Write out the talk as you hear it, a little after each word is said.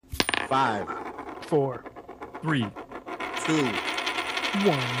5, 4, 3, 2,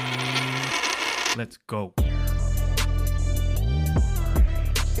 1. let's go.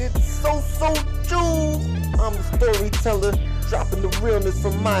 It's so Jules. I'm the storyteller, dropping the realness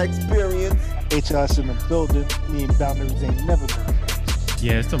from my experience. HLS in the building. Me and boundaries ain't never been friends.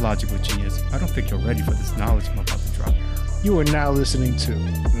 Yeah, it's the logical genius. I don't think you're ready for this knowledge I'm about to drop. You are now listening to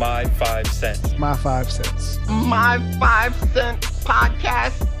My 5 cents. My 5 Cents. My 5 Cent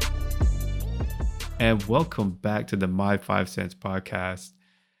Podcast. And welcome back to the My 5 Cents Podcast,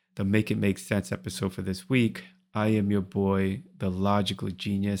 the Make It Make Sense episode for this week. I am your boy, the logical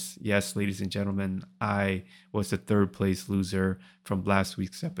genius. Yes, ladies and gentlemen, I was the third place loser from last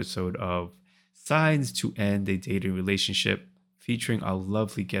week's episode of Signs to End a Dating Relationship, featuring our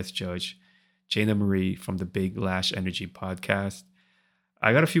lovely guest judge, Jana Marie from the Big Lash Energy podcast.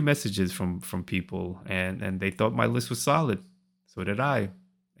 I got a few messages from people, and they thought my list was solid. So did I.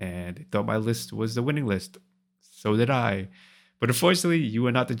 And they thought my list was the winning list. So did I. But unfortunately, you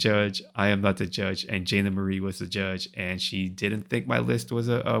are not the judge. I am not the judge. And Jana Marie was the judge. And she didn't think my list was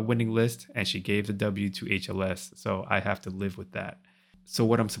a winning list. And she gave the W to HLS. So I have to live with that. So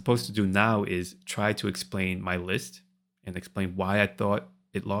what I'm supposed to do now is try to explain my list and explain why I thought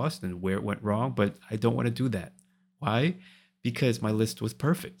it lost and where it went wrong. But I don't want to do that. Why? Because my list was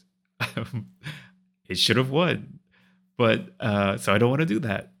perfect. It should have won. But so I don't want to do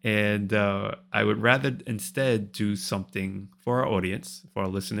that. And I would rather instead do something for our audience, for our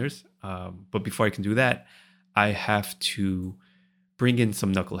listeners. But before I can do that, I have to bring in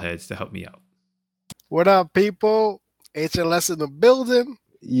some knuckleheads to help me out. What up, people? HLS in the building.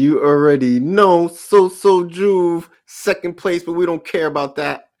 You already know, so Juve, second place, but we don't care about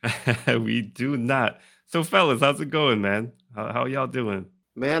that. We do not. So fellas, how's it going, man? How y'all doing?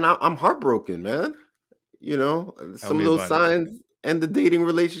 Man, I'm heartbroken, man. You know, some of those signs and the dating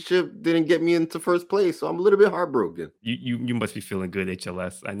relationship didn't get me into first place, so I'm a little bit heartbroken. You must be feeling good,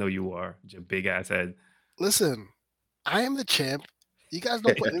 HLS. I know you are. Your big ass head. Listen, I am the champ. You guys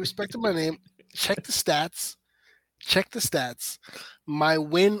don't put any respect to my name. Check the stats. My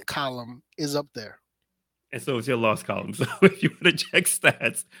win column is up there. And so is your loss column. So if you want to check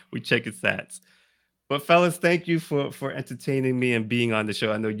stats, we check your stats. But fellas, thank you for entertaining me and being on the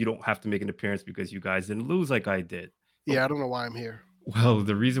show. I know you don't have to make an appearance because you guys didn't lose like I did. Yeah, I don't know why I'm here. Well,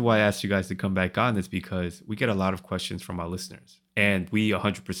 the reason why I asked you guys to come back on is because we get a lot of questions from our listeners. And we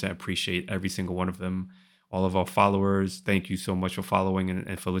 100% appreciate every single one of them. All of our followers, thank you so much for following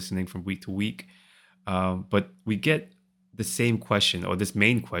and for listening from week to week. But we get the same question, or this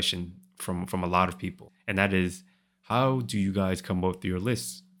main question from a lot of people. And that is, how do you guys come up with your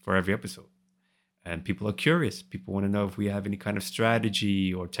lists for every episode? And people are curious. People want to know if we have any kind of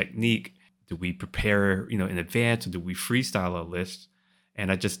strategy or technique. Do we prepare, in advance, or do we freestyle our list?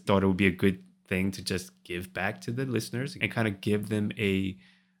 And I just thought it would be a good thing to just give back to the listeners and kind of give them I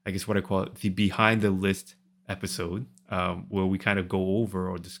guess what I call it, the behind the list episode, where we kind of go over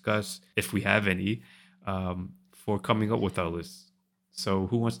or discuss, if we have any, for coming up with our lists. So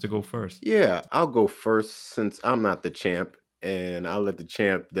who wants to go first? Yeah, I'll go first since I'm not the champ. And I'll let the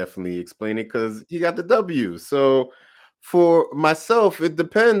champ definitely explain it because he got the W. So for myself, it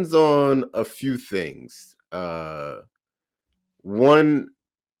depends on a few things. One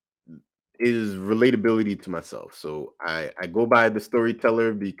is relatability to myself. So I go by the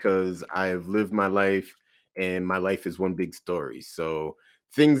storyteller because I have lived my life and my life is one big story. So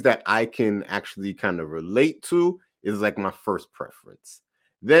things that I can actually kind of relate to is like my first preference.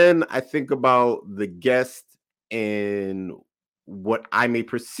 Then I think about the guest and what I may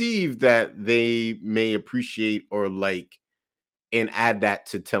perceive that they may appreciate or like, and add that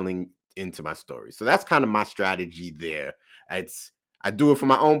to telling into my story. So that's kind of my strategy there. I do it for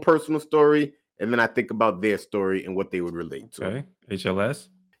my own personal story, and then I think about their story and what they would relate to. Okay, HLS?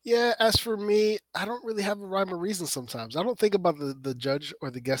 Yeah, as for me, I don't really have a rhyme or reason sometimes. I don't think about the judge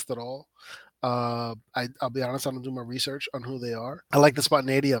or the guest at all. I'll be honest, I don't do my research on who they are. I like the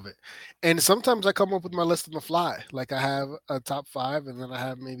spontaneity of it. And sometimes I come up with my list on the fly. Like I have a top 5 and then I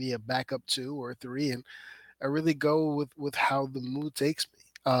have maybe a backup 2 or 3. And I really go with how the mood takes me.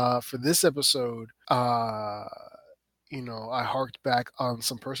 For this episode, I harked back on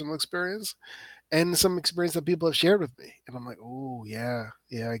some personal experience and some experience that people have shared with me. And I'm like, oh, yeah,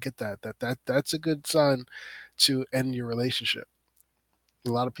 I get that. That's a good sign to end your relationship. A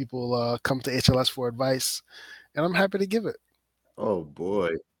lot of people come to HLS for advice, and I'm happy to give it. Oh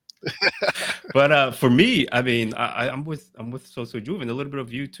boy! But for me, I mean, I'm with So Juve and a little bit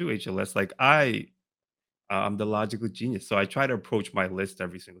of you too, HLS. Like I'm the logical genius, so I try to approach my list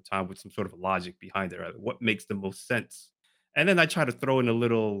every single time with some sort of logic behind it. Right? What makes the most sense, and then I try to throw in a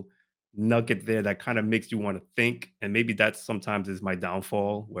little nugget there that kind of makes you want to think. And maybe that sometimes is my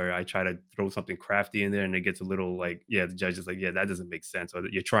downfall, where I try to throw something crafty in there and it gets a little like, yeah, the judge is like, yeah, that doesn't make sense, or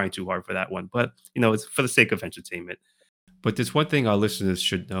you're trying too hard for that one. But it's for the sake of entertainment. But there's one thing our listeners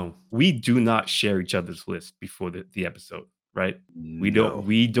should know. We do not share each other's list before the episode, right? We don't No,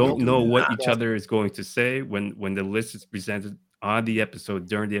 we we don't Nope. do know what not. each other is going to say when the list is presented on the episode,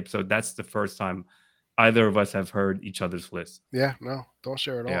 during the episode. That's the first time either of us have heard each other's list. Yeah, no, don't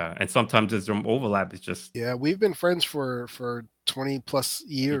share at all. Yeah, and sometimes there's some overlap. It's just Yeah, we've been friends for 20 plus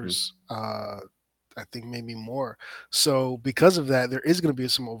years. I think maybe more. So because of that, there is going to be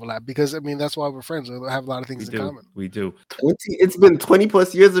some overlap. Because I mean, that's why we're friends. We have a lot of things in common. we do. 20. It's been 20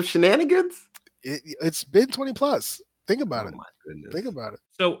 plus years of shenanigans. It's been 20 plus. Think about Oh it. my goodness. Think about it.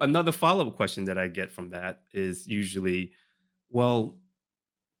 So another follow-up question that I get from that is usually, well,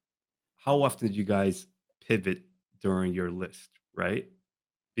 how often do you guys pivot during your list, right?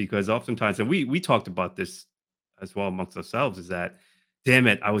 Because oftentimes, and we talked about this as well amongst ourselves, is that, damn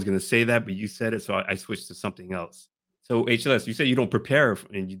it, I was going to say that, but you said it, so I switched to something else. So HLS, you say you don't prepare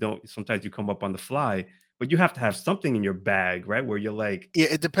and you don't. Sometimes you come up on the fly, but you have to have something in your bag, right? Where you're like, Yeah,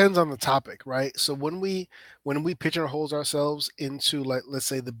 it depends on the topic, right? So when we pigeonhole ourselves into, like, let's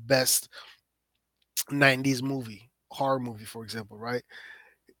say the best 90s movie, horror movie, for example, right?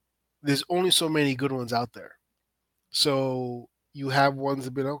 There's only so many good ones out there. So you have ones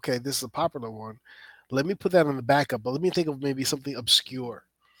that be like, okay, this is a popular one. Let me put that on the backup, but let me think of maybe something obscure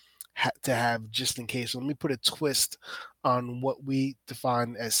to have just in case. So let me put a twist on what we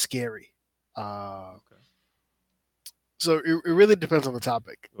define as scary. okay. So it really depends on the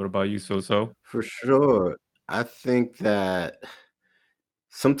topic. What about you, So? For sure. I think that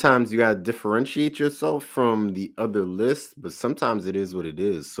sometimes you gotta differentiate yourself from the other lists, but sometimes it is what it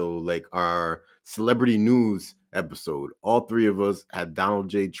is. So, like our celebrity news episode, all three of us had Donald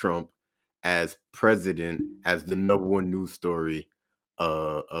J. Trump as president as the number one news story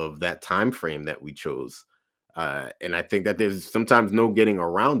of that time frame that we chose. And I think that there's sometimes no getting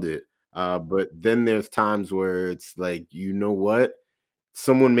around it. But then there's times where it's like, you know what?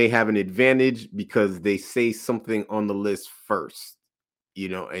 Someone may have an advantage because they say something on the list first,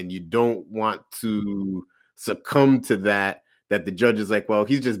 and you don't want to succumb to that the judge is like, well,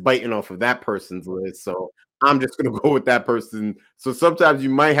 he's just biting off of that person's list, so I'm just going to go with that person. So sometimes you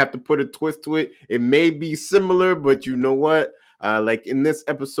might have to put a twist to it. It may be similar, but you know what? Like in this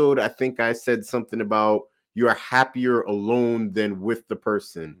episode, I think I said something about you're happier alone than with the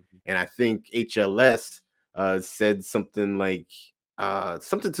person. And I think HLS said something like,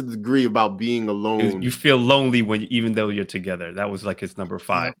 something to the degree about being alone. You feel lonely even though you're together. That was like his number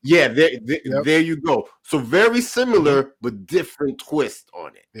 5. Yeah, there you go. So very similar, but different twist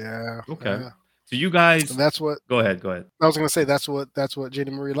on it. Yeah. Okay. Yeah. So you guys, And that's what go ahead. I was going to say. That's what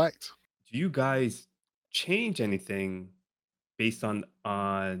Jenny Marie liked. Do you guys change anything based on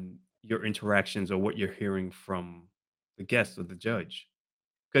your interactions or what you're hearing from the guest or the judge?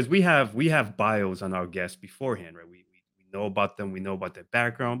 Because we have bios on our guests beforehand, right? We know about them, we know about their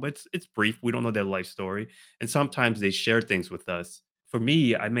background, but it's brief. We don't know their life story, and sometimes they share things with us. For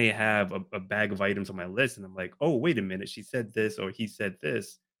me, I may have a bag of items on my list, and I'm like, oh, wait a minute, she said this or he said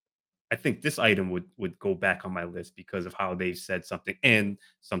this. I think this item would go back on my list because of how they've said something, and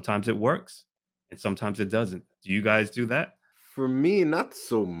sometimes it works, and sometimes it doesn't. Do you guys do that? For me, not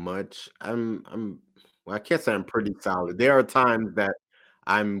so much. Well, I can't say I'm pretty solid. There are times that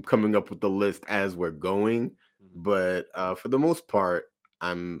I'm coming up with the list as we're going, but for the most part,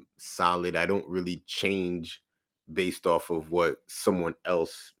 I'm solid. I don't really change based off of what someone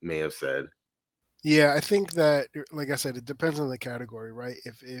else may have said. Yeah, I think that, like I said, it depends on the category, right?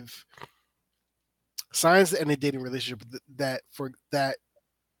 If science and a dating relationship, that for that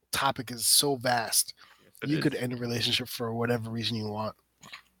topic is so vast, Yes, you could end a relationship for whatever reason you want.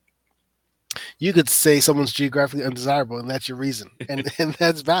 You could say someone's geographically undesirable, and that's your reason, and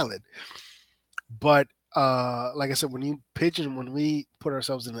that's valid. But like I said, when we put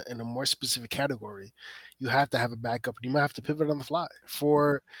ourselves in a more specific category, you have to have a backup, and you might have to pivot on the fly.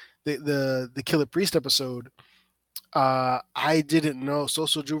 For the Killer Priest episode, I didn't know.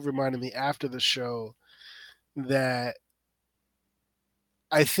 Social Drew reminded me after the show that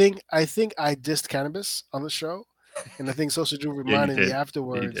I think I dissed cannabis on the show, and I think Social Drew reminded me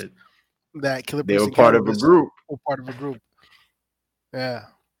afterwards that Killer They Priest were and part of a cannabis group. were part of a group. Yeah,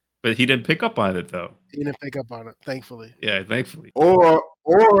 But he didn't pick up on it though. he didn't pick up on it, thankfully. Yeah, thankfully. Or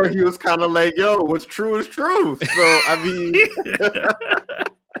he was kind of like, yo, what's true is true. So I mean,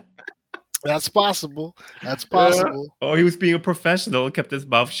 That's possible. That's Yeah. possible. Or he was being a professional and kept his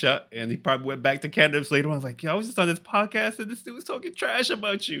mouth shut, and he probably went back to Canada later on. Like, yo, I was just on this podcast, and this dude was talking trash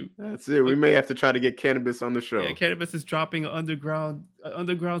about you. That's it. We may have to try to get Cannabis on the show. Yeah, Cannabis is dropping an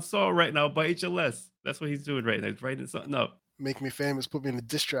underground song right now by HLS. That's what he's doing right now. He's writing something up. Make me famous. Put me in a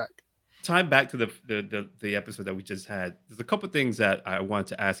diss track. Time back to the episode that we just had. There's a couple things that I wanted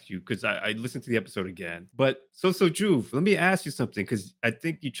to ask you because I listened to the episode again. But so Juve, let me ask you something because I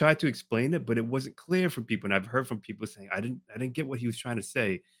think you tried to explain it, but it wasn't clear for people. And I've heard from people saying I didn't get what he was trying to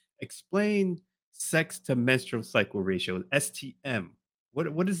say. Explain sex to menstrual cycle ratio, STM.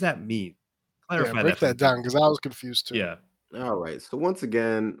 What does that mean? Clarify Yeah, break for that the down people. because I was confused too. Yeah. All right. So once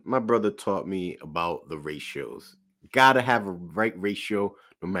again, my brother taught me about the ratios. Gotta have a right ratio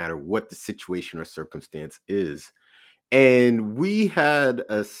no matter what the situation or circumstance is. And we had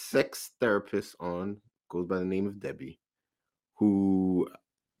a sex therapist on, goes by the name of Debbie, who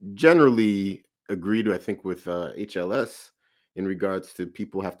generally agreed, I think, with HLS in regards to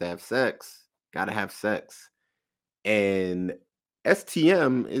people have to have sex, gotta have sex. And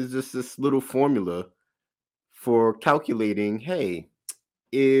STM is just this little formula for calculating, hey,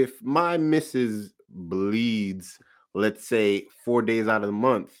 if my missus bleeds, let's say 4 days out of the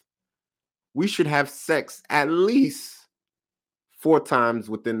month, we should have sex at least 4 times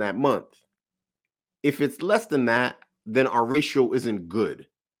within that month. If it's less than that, then our ratio isn't good.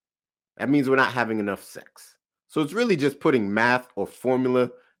 That means we're not having enough sex. So it's really just putting math or formula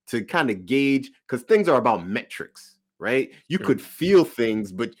to kind of gauge, because things are about metrics, right? You Sure. could feel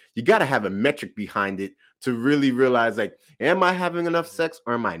things, but you got to have a metric behind it to really realize, like, am I having enough sex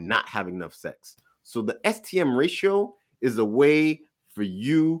or am I not having enough sex? So the STM ratio is a way for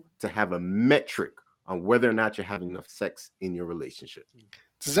you to have a metric on whether or not you're having enough sex in your relationship.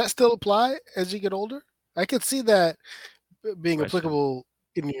 Does that still apply as you get older? I could see that being Question. applicable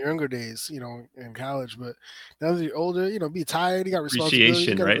in your younger days, in college. But now that you're older, be tired. You got responsibilities.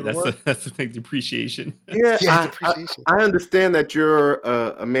 You Depreciation, got to right? go to work. That's the thing. Depreciation. Yeah, Yeah, depreciation. I understand that you're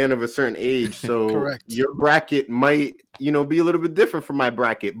a man of a certain age, so Correct. your bracket might, be a little bit different from my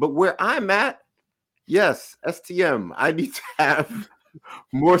bracket. But where I'm at, yes, STM, I need to have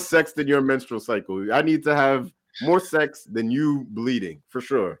more sex than your menstrual cycle. I need to have more sex than you bleeding, for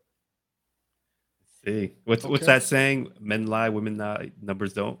sure. See, what's Okay. that saying? Men lie, women lie,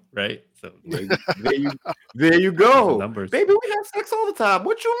 numbers don't, right? So There you go. numbers. Baby, we have sex all the time.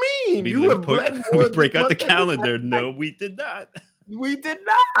 What you mean? You have bled we more break this out the month than calendar. last No, night. we did not. We did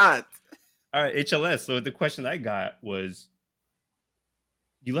not. All right, HLS. So the question I got was,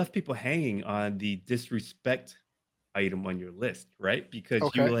 you left people hanging on the disrespect item on your list, right? Because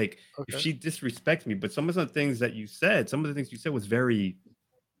you were Okay. like, if she disrespects me, but some of the things that you said, was very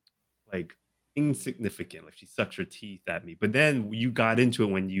like insignificant. Like she sucks her teeth at me. But then you got into it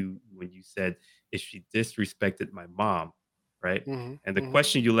when you said, if she disrespected my mom, right? Mm-hmm. And the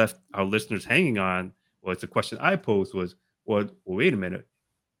question you left our listeners hanging on was the question I posed was, well, wait a minute.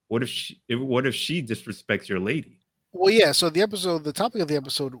 What if she disrespects your lady? Well, yeah. So the topic of the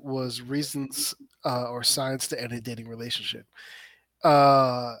episode was reasons or signs to end a dating relationship.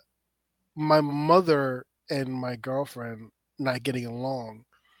 My mother and my girlfriend not getting along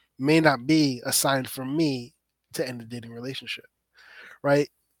may not be a sign for me to end a dating relationship, right?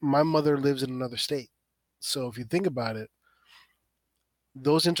 My mother lives in another state. So if you think about it,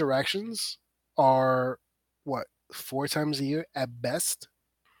 those interactions are 4 times a year at best.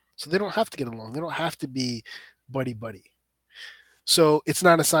 So they don't have to get along. They don't have to be buddy. So it's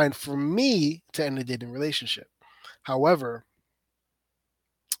not a sign for me to end a dating relationship. However,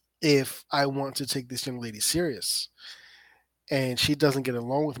 if I want to take this young lady serious and she doesn't get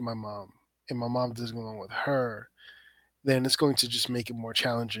along with my mom and my mom doesn't get along with her, then it's going to just make it more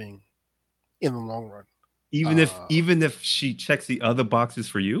challenging in the long run. Even if she checks the other boxes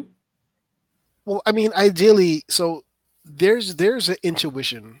for you? Well, I mean, ideally, so there's an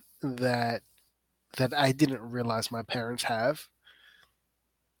intuition that I didn't realize my parents have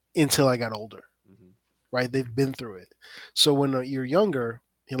until I got older. Mm-hmm. Right? They've been through it. So when you're younger,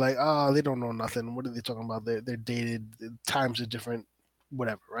 you're like, oh, they don't know nothing. What are they talking about? They're dated. Times are different,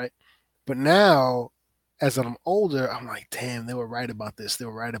 whatever, right? But now, as I'm older, I'm like, damn, they were right about this. They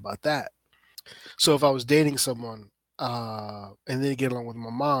were right about that. So if I was dating someone and then get along with my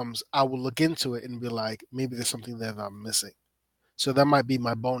mom's, I would look into it and be like, maybe there's something there that I'm missing. So that might be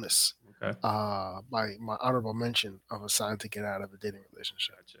my bonus. Okay. My honorable mention of a sign to get out of a dating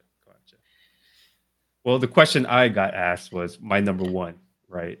relationship. Gotcha. Well, the question I got asked was my number one,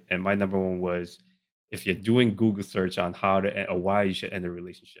 right? And my number one was, if you're doing Google search on how to or why you should end a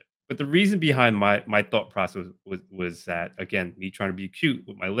relationship. But the reason behind my thought process was that, again, me trying to be cute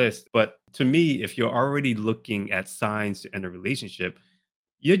with my list. But to me, if you're already looking at signs to end a relationship,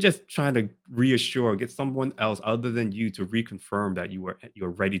 you're just trying to reassure, get someone else other than you to reconfirm that you're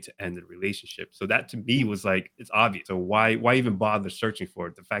ready to end the relationship. So that to me was like, it's obvious. So why even bother searching for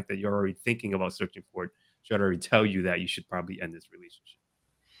it? The fact that you're already thinking about searching for it should already tell you that you should probably end this relationship.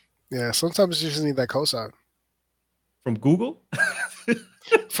 Yeah, sometimes you just need that cosign. From Google?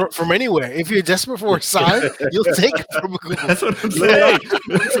 From anywhere. If you're desperate for a sign, you'll take it from Google. That's what I'm saying.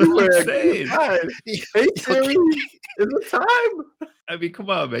 That's what I'm saying. Hey Siri, is it time? I mean, come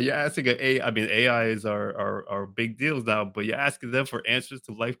on, man. You're asking an AI. I mean, AIs are big deals now, but you're asking them for answers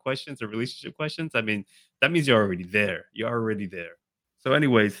to life questions or relationship questions. I mean, that means you're already there. You're already there. So,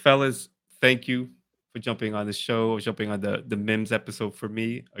 anyways, fellas, thank you for jumping on the show, jumping on the MIMS episode for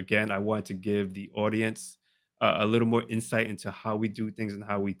me. Again, I wanted to give the audience a little more insight into how we do things and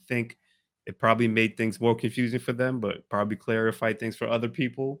how we think. It probably made things more confusing for them, but probably clarified things for other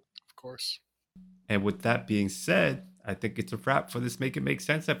people. Of course. And with that being said, I think it's a wrap for this Make It Make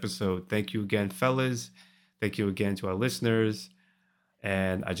Sense episode. Thank you again, fellas. Thank you again to our listeners.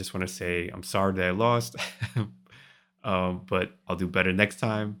 And I just want to say I'm sorry that I lost, but I'll do better next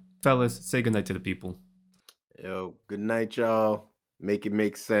time. Fellas, say goodnight to the people. Yo, good night, y'all. Make it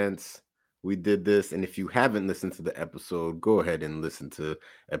make sense. We did this. And if you haven't listened to the episode, go ahead and listen to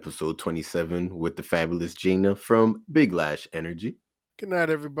episode 27 with the fabulous Gina from Big Lash Energy. Good night,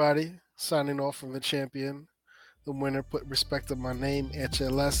 everybody. Signing off from the champion. The winner put respect on my name.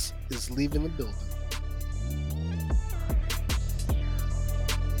 HLS is leaving the building.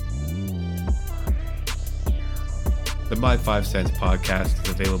 The My 5 Cents podcast is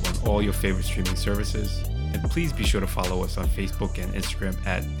available on all your favorite streaming services. And please be sure to follow us on Facebook and Instagram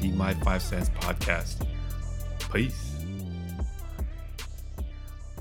at the My 5 Cents podcast. Peace.